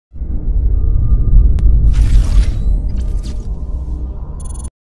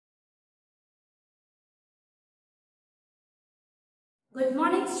Good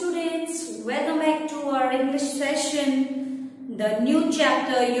morning students, welcome back to our English session, the new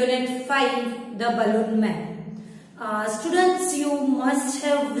chapter unit 5, the balloon man. Students, you must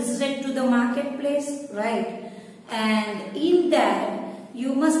have visited to the marketplace, right? And in that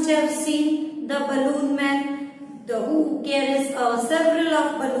you must have seen the balloon man, who carries several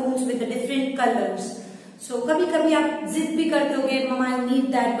of balloons with the different colors. So कभी-कभी आप जिद भी करते होंगे, Mama I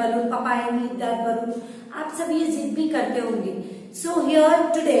need that balloon, Papa I need that balloon. आप सब ये जिद भी करते होंगे. So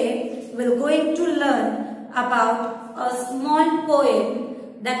here today we're going to learn about a small poem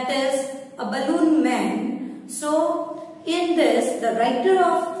that is a balloon man. So in this, the writer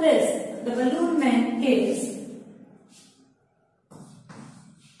of this, the balloon man is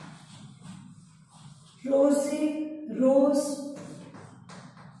Rose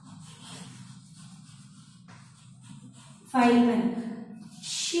Feynman.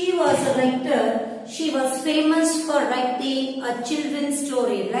 She was a writer. She was famous for writing a children's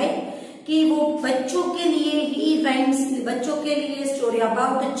story, right? कि वो बच्चों के लिए ही rhymes, बच्चों के लिए story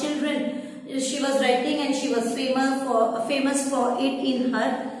about the children. She was writing and she was famous for it in her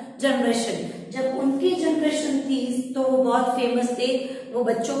generation. जब उनकी generation थी तो वो बहुत famous थे. वो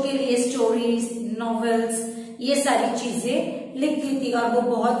बच्चों के लिए stories, novels, ये सारी चीजें लिखती थी और वो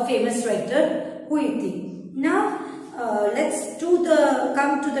बहुत famous writer हुई थी. Now let's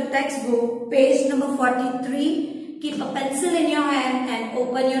come to the textbook, page number 43. Keep a pencil in your hand and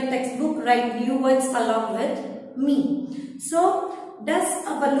open your textbook. Write new words along with me. So, does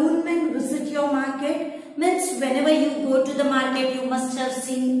a balloon man visit your market? Means whenever you go to the market, you must have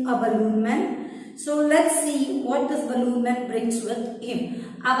seen a balloon man. So let's see what this balloon man brings with him.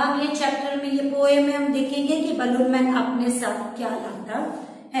 अब हम ये chapter में ये poem में हम देखेंगे कि balloon man अपने साथ क्या लाता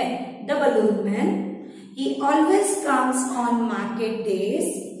है. The balloon man, he always comes on market days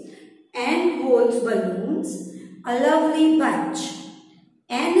and holds balloons, a lovely bunch,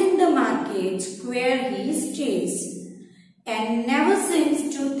 and in the market square he stays and never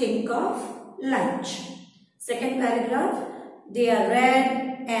seems to think of lunch. Second paragraph, they are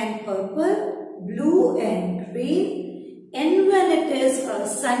red and purple, blue and green, and when it is a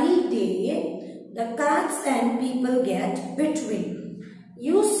sunny day, the carts and people get between.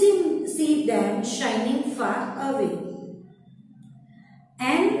 You see them shining far away.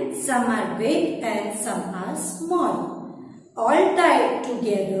 And some are big and some are small, all tied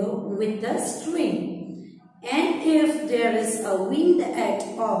together with a string. And if there is a wind at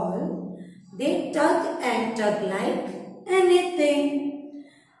all, they tug and tug like anything.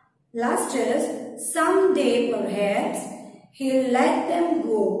 Last is, someday perhaps he'll let them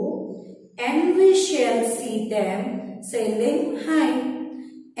go, and we shall see them sailing high.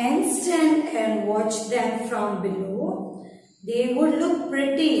 And stand and watch them from below. They would look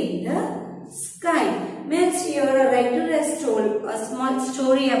pretty in the sky. Means here a writer has told a small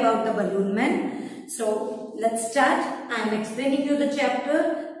story about the balloon man. So let's start. I am explaining you the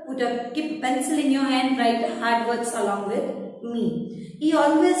chapter. Keep a pencil in your hand. Write hard words along with me. He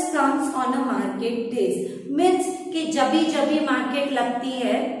always comes on a market days. Means कि जब market लगती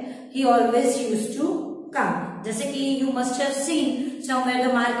है, he always used to come. जैसे कि you must have seen somewhere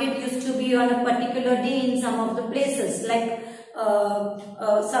the market used to be on a particular day in some of the places, like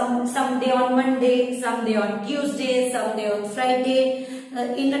some day on Monday, some day on Tuesday, some day on Friday,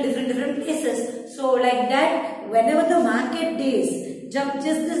 in a different places. So like that, whenever the market days, जब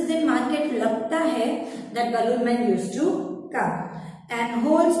जिस दिन market लगता है, that balloon man used to come and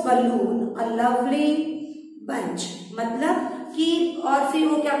holds balloon a lovely bunch. मतलब कि और फिर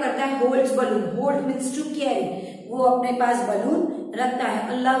वो क्या करता है, holds balloon. Hold means to carry. वो अपने पास balloon रखता है.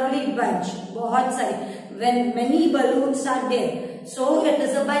 A lovely bunch, बहुत सारे. When many balloons are there, so it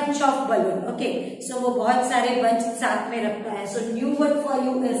is a bunch of balloon. Okay, so वो बहुत सारे bunch साथ में रखता है. So new word for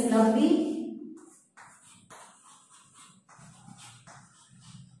you is lovely.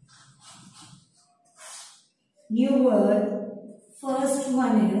 New word. First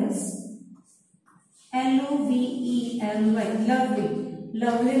one is L-O-V-E-L-Y, lovely.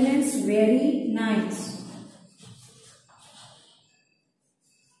 Lovely means very nice.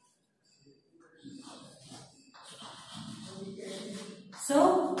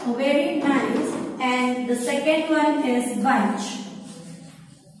 So, very nice. And the second one is bunch.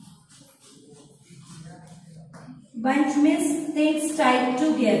 Bunch means things tied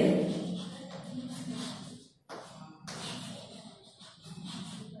together.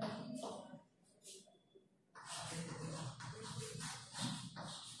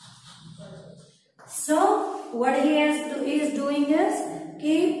 So what he is doing is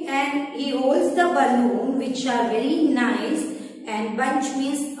he holds the balloon which are very nice, and bunch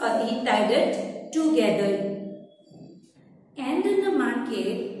means he tied it together. And in the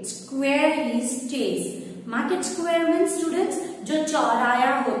market square he stays. Market square means students जो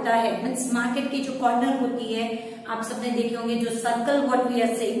चौराया होता है, means market की जो corner होती है, आप सबने देखे होंगे जो circle what we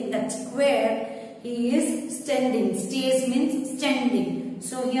are saying that square he is standing. Stays means standing.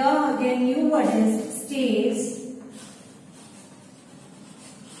 So here again new word is stays.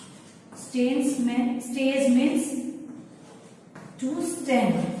 Stays means to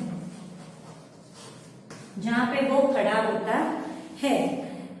stand, जहाँ पे वो खड़ा होता है.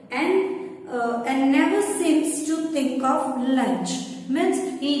 And never seems to think of lunch. Means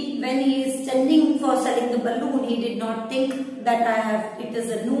when he is standing for selling the balloon, he did not think that it is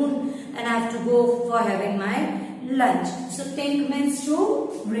a noon and I have to go for having my lunch. So think means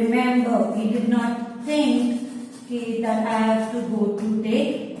to remember. He did not think that I have to go to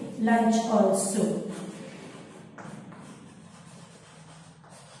take lunch also.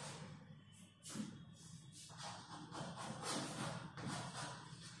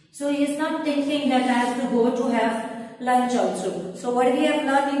 So he is not thinking that I have to go to have lunch also. So what we have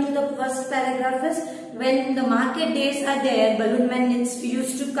learned into the first paragraph is when the market days are there, balloon man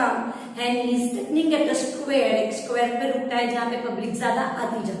used to come and he is standing at a square. एक square पे रुकता है जहाँ पे public ज़्यादा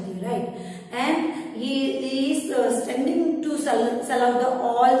आती जाती है, right? And he is standing to sell out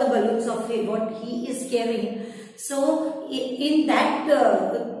all the balloons of what he is carrying. So in that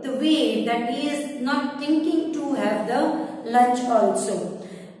the way that he is not thinking to have the lunch also.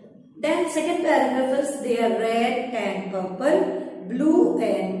 Then second paragraph is they are red and purple, blue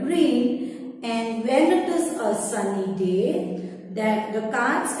and green, and when it is a sunny day, that the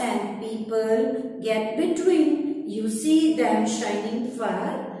carts and people get between, you see them shining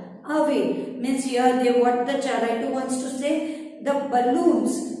far away. Means here what the writer wants to say, the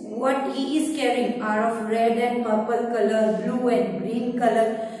balloons what he is carrying are of red and purple color, blue and green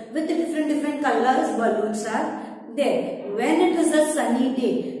color, with the different colors balloons are there. When it is a sunny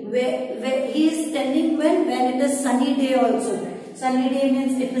day, where he is standing when it is sunny day also. Sunny day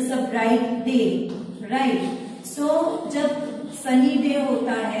means it is a bright day, right? So जब sunny day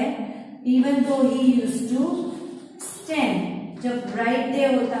होता है, even though he used to stand, जब bright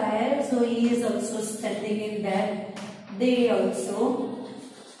day होता है, so he is also standing in that day also.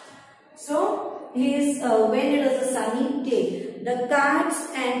 So he is when it is a sunny day, the carts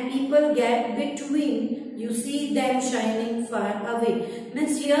and people get between. You see them shining far away.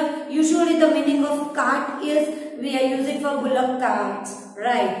 Means here usually the meaning of cart is we are using for bullock carts,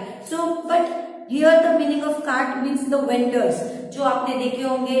 right? So but here the meaning of cart means the vendors. जो आपने देखे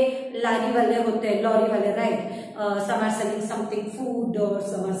होंगे लारी वाले होते हैं, lorry वाले, right? Some are selling something food or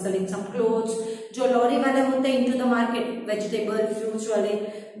some are selling some clothes. जो lorry वाले होते हैं into the market, vegetable, fruits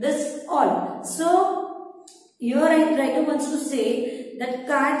वाले, this all. So here writer wants to say that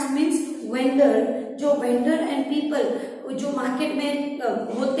carts means vendor. जो vendor and people जो market में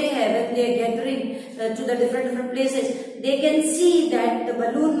होते हैं when they are gathering to the different places, they can see that the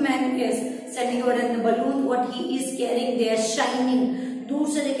balloon man is standing over and the balloon what he is carrying they are shining. दूर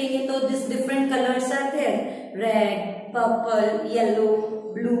से देखेंगे तो this different colors are there, red, purple,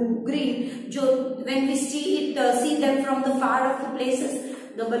 yellow, blue, green. जो when we see them from the far off the places,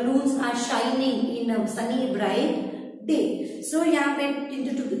 the balloons are shining in a sunny bright day. So यहाँ पे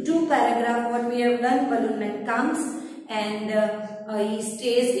into two paragraph what we have learned, balloon man comes and he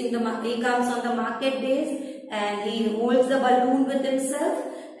stays he comes on the market days and he holds the balloon with himself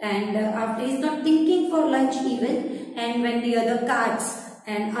and after he is not thinking for lunch even, and when the other carts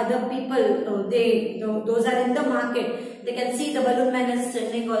and other people those are in the market, they can see the balloon man is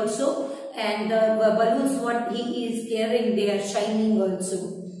standing also and the balloons what he is carrying they are shining also.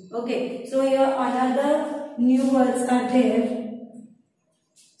 Okay, so here another new words are there.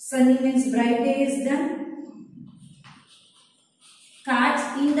 Sunny means bright day is done.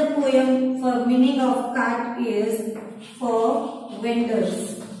 Carts in the poem for meaning of cart is for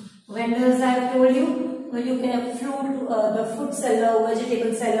vendors. Vendors I have told you, you can have fruit, the fruit seller,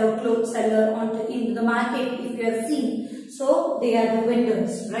 vegetable seller, clothes seller in the market if you have seen. So they are the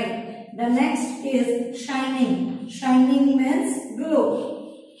vendors, right? The next is shining. Shining means glow.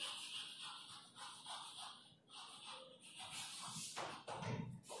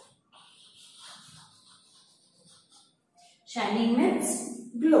 Shining means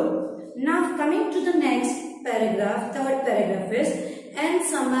glow. Now coming to the next paragraph, third paragraph is, and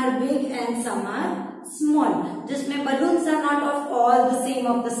some are big and some are small. जिसमें balloons are not of all the same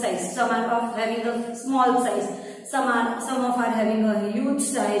of the size. Some are of having a small size. Some of are having a huge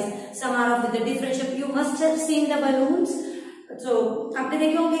size. Some are of with a different shape. You must have seen the balloons. So आपने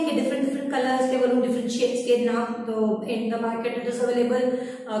देखे होंगे कि different colors के balloon different different shapes के नाम तो in the market it is available.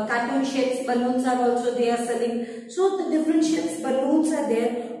 Cartoon shapes balloons are also they are selling. So the different shapes balloons are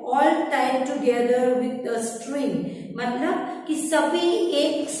there, all tied together with a string. मतलब कि सभी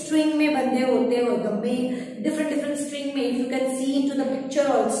एक string में बंधे होते हैं, में different string में. If you can see into the picture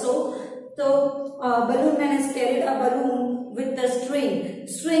also, तो balloon man has carried a balloon with the string.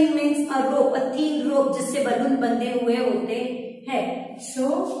 String means a rope, a thin rope जिससे balloon बंधे हुए होते हैं.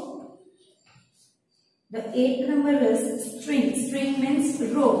 So the 8th number is string. String means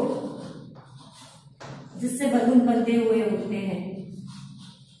rope जिससे balloon बंधे हुए होते हैं.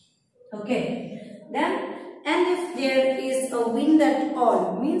 Okay. Then and if there is a wind at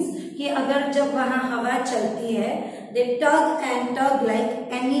all means कि अगर जब वहाँ हवा चलती है, they tug and tug like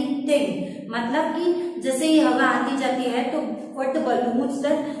anything. मतलब कि जैसे ही हवा आती जाती है तो what the balloons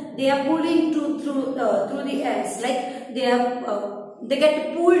that they are pulling through the air, like they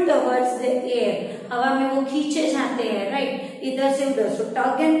get pulled towards the air. हवा में वो खींचे जाते हैं, right? इधर से उधर. So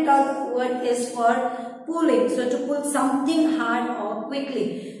tug and tug word is for pulling. So to pull something hard or quickly.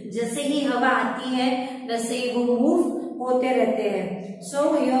 जैसे ही हवा आती है वैसे ही वो मूव होते रहते हैं. So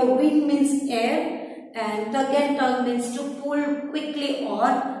your wind means air and tug and tug means to pull quickly or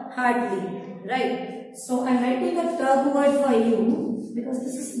hardly, right? So I'm writing a tug word for you because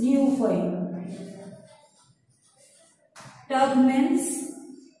this is new for you. Tug means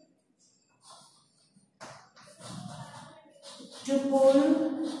to pull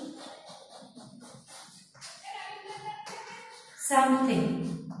something,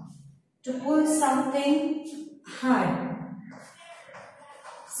 to pull something hard.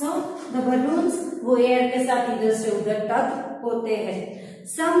 So the balloons वो air के साथ इधर से उधर टग होते हैं.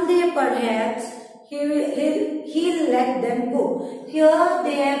 Someday perhaps he'll let them go. Here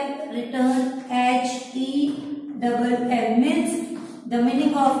they have written HELL means the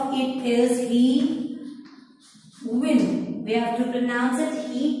meaning of it is he will. We have to pronounce it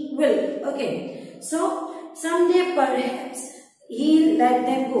he will. Okay. So someday perhaps he'll let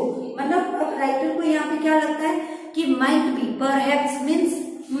them go. मतलब अब writer को यहाँ पे क्या लगता है कि might be. Perhaps means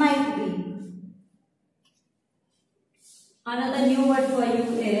might be. Another new word for you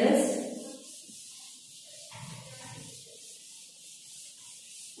is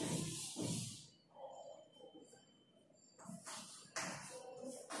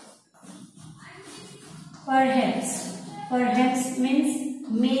perhaps. Perhaps means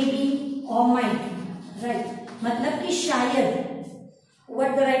maybe or might, right? मतलब कि शायद.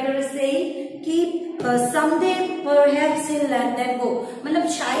 What the writer is saying कि someday perhaps he'll let them go. मतलब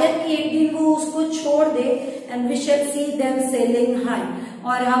शायद कि एक दिन वो उसको छोड़ दे and we shall see them sailing high.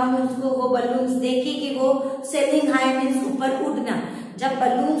 और हम उसको वो balloons देखें कि वो sailing high means ऊपर उड़ना. जब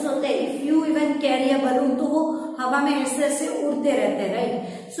balloons होते हैं, if you even carry a balloon तो वो हवा में ऐसे ऐसे उड़ते रहते हैं, right?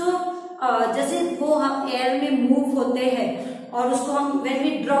 So जैसे वो हम एयर में मूव होते हैं और उसको हम when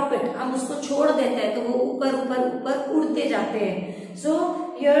we drop it हम उसको छोड़ देते हैं तो वो ऊपर ऊपर ऊपर उड़ते जाते हैं. So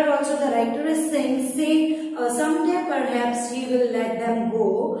here also the writer is saying someday perhaps he will let them go.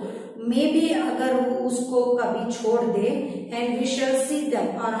 Maybe अगर वो उसको कभी छोड़ दे and we shall see them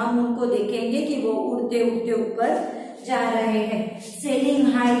और हम उनको देखेंगे कि वो उड़ते उड़ते ऊपर जा रहे हैं.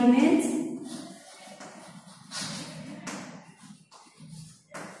 Sailing high means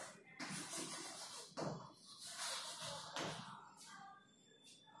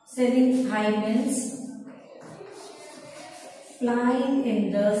sailing high means flying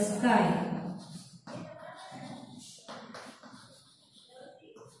in the sky.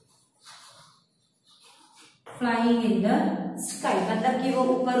 Flying in the sky मतलब कि वो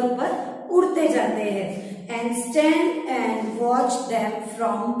ऊपर ऊपर उड़ते जाते हैं. And stand and watch them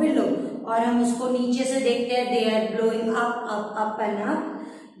from below और हम उसको नीचे से देखते हैं. They are blowing up and up.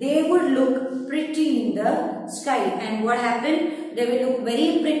 They would look pretty in the sky and what happened? They will look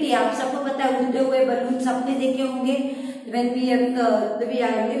very pretty. आप सबको पता है उड़ते हुए बलून सबने देखे होंगे. When we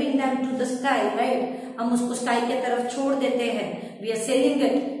are giving them to the sky, right? हम उसको sky के तरफ छोड़ देते हैं. We are sailing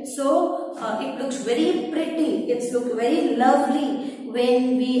it. So it looks very pretty. It's look very lovely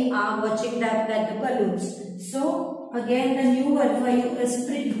when we are watching that the balloons. So again the new word for you is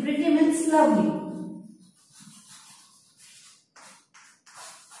pretty. Pretty means lovely.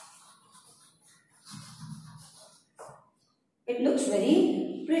 It looks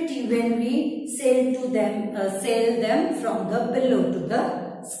very pretty when we sail them from the below to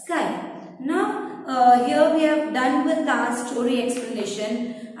the sky. Now here we have done with our story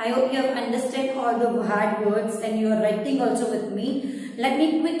explanation. I hope you have understood all the hard words and you are writing also with me. Let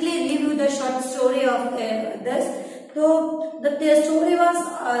me quickly review the short story of this. So the story was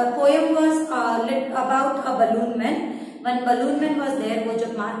poem was about a balloon man. One balloon man was there. वो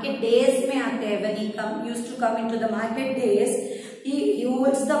जब market days में आते हैं, when he used to come into the market days, he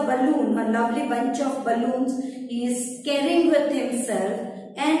holds the balloon, a lovely bunch of balloons. He is carrying with himself,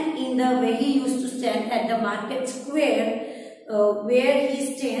 and in the way he used to stand at the market square, where he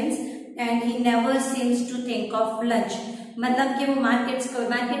stands, and he never seems to think of lunch. मतलब कि वो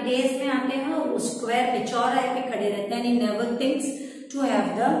market days में आते हैं और उस square पे चौराहे पे खड़े रहते हैं, and he never thinks to have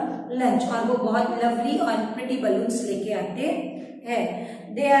the lunch. और वो बहुत लवली और प्रिटी बलून्स लेके आते हैं.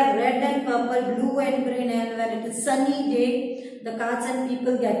 They are red and purple, blue and green, and when it is sunny day, the cars and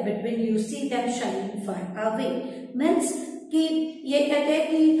people get between. You see them shining far away. Means कि ये कहते हैं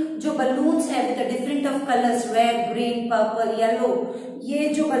कि जो बलून्स है with different of colours, red, green, purple, yellow, ये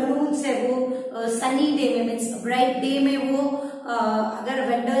जो balloons है वो सनी डे में, मीन्स ब्राइट डे में वो अगर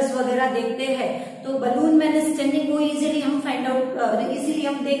वेंडर्स वगैरह देखते हैं तो बलून मैन इज स्टैंडिंग, वो इजीली हम फाइंड आउट, इजीली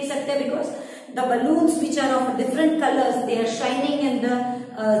हम देख सकते हैं, because the balloons which are of different colours, they are shining in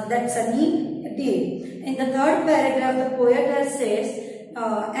that sunny day. In the third paragraph the poet has said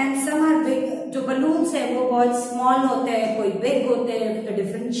and some are big. जो balloons है वो बहुत small होते हैं, कोई बिग होते हैं विद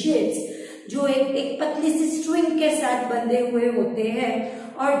डिफरेंट शेड्स, जो एक पतली सी स्ट्रिंग के साथ बंधे हुए होते हैं,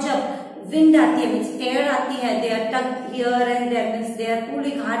 और जब विंड आती है, मीन्स एयर आती है, they are talked here and there, means they are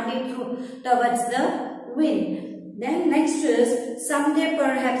pulling hardly through towards the wind. Then next is someday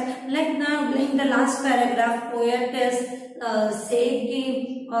perhaps, like now in the last paragraph, poet is saying कि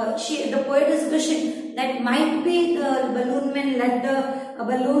the poet is wishing that might be the balloon man let the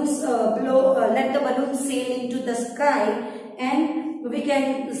balloons let the balloons sail into the sky, and we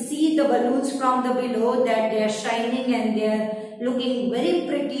can see the balloons from the below, that they are shining and they are looking very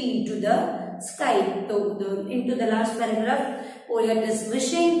pretty into the sky. So into the last paragraph, poet is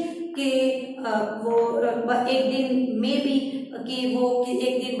wishing कि वो एक दिन may be कि वो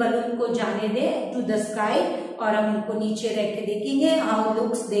एक दिन balloon को जाने दे टू द स्काई, और हम उनको नीचे रह के देखेंगे how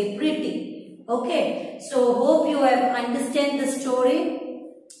looks they pretty. Okay, so hope you have understand the story,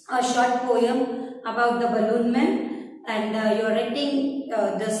 a short poem about the balloon man, and you are writing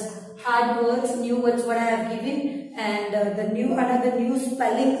this hard words, new words what I have given, and another new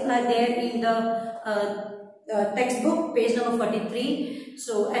spellings are there in the textbook, page number 43.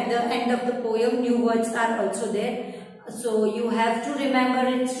 So at the end of the poem, new words are also there. So you have to remember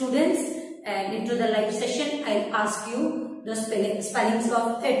it, students. And into the live session, I'll ask you the spellings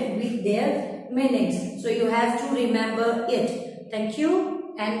of it with their meanings. So you have to remember it. Thank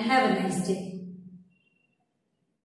you and have a nice day.